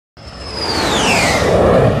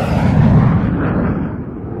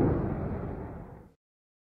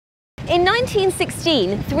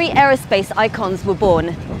1916, three aerospace icons were born.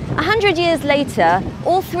 100 years later,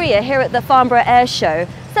 all three are here at the Farnborough Airshow,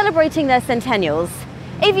 celebrating their centennials.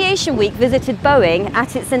 Aviation Week visited Boeing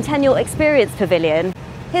at its Centennial Experience Pavilion.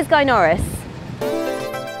 Here's Guy Norris.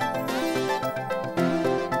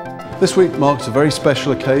 This week marks a very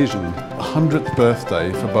special occasion, the 100th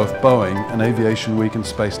birthday for both Boeing and Aviation Week and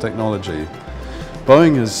Space Technology.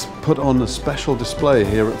 Boeing has put on a special display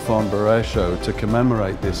here at Farnborough Airshow to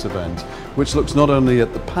commemorate this event, which looks not only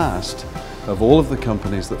at the past of all of the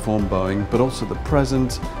companies that form Boeing, but also the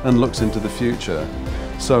present and looks into the future.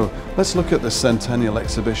 So let's look at the Centennial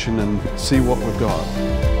exhibition and see what we've got.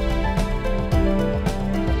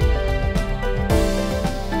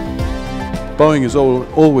 Boeing has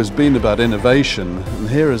always been about innovation, and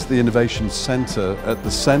here is the Innovation Centre at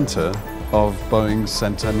the centre of Boeing's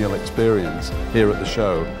Centennial experience here at the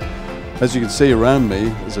show. As you can see around me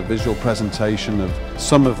is a visual presentation of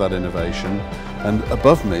some of that innovation, and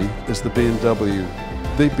above me is the B&W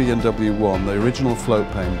 1, the original float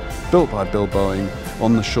plane built by Bill Boeing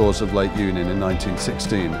on the shores of Lake Union in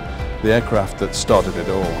 1916, the aircraft that started it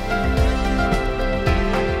all.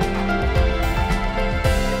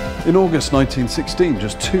 In August 1916,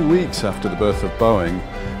 just 2 weeks after the birth of Boeing,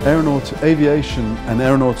 Aviation and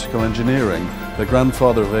Aeronautical Engineering, the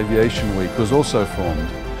grandfather of Aviation Week, was also formed.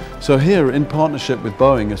 So here, in partnership with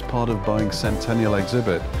Boeing as part of Boeing's Centennial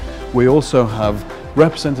exhibit, we also have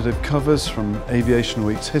representative covers from Aviation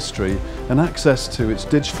Week's history and access to its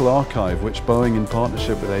digital archive, which Boeing, in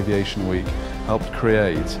partnership with Aviation Week, helped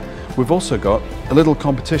create. We've also got a little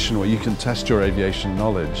competition where you can test your aviation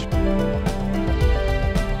knowledge.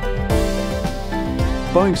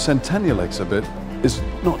 Boeing's Centennial exhibit is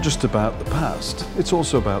not just about the past, it's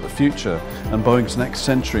also about the future and Boeing's next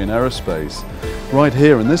century in aerospace. Right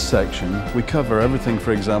here in this section, we cover everything,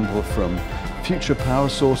 for example, from future power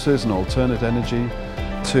sources and alternate energy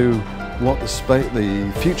to what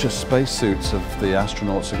the future spacesuits of the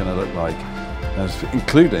astronauts are going to look like,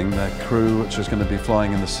 including their crew, which is going to be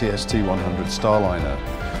flying in the CST-100 Starliner.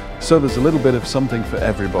 So there's a little bit of something for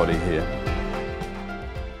everybody here.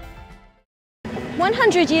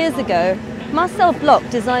 100 years ago, Marcel Bloch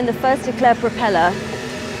designed the first Eclair propeller.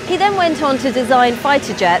 He then went on to design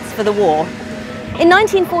fighter jets for the war. In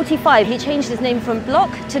 1945, he changed his name from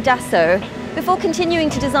Bloch to Dassault, before continuing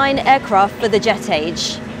to design aircraft for the jet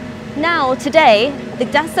age. Now, today, the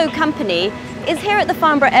Dassault company is here at the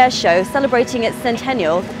Farnborough Airshow celebrating its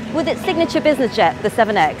centennial with its signature business jet, the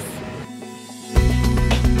 7X.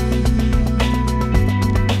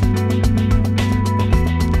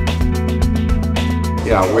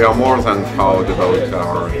 Yeah, we are more than proud about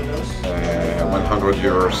our 100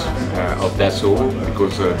 years of Dassault,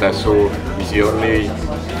 because Dassault is the only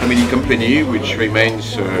family company which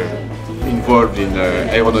remains involved in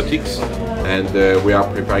aeronautics, and we are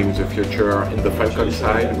preparing the future in the Falcon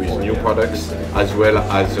side with new products, as well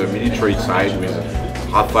as the military side with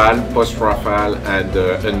Rafale, post-Rafale and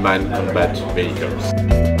unmanned combat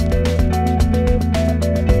vehicles.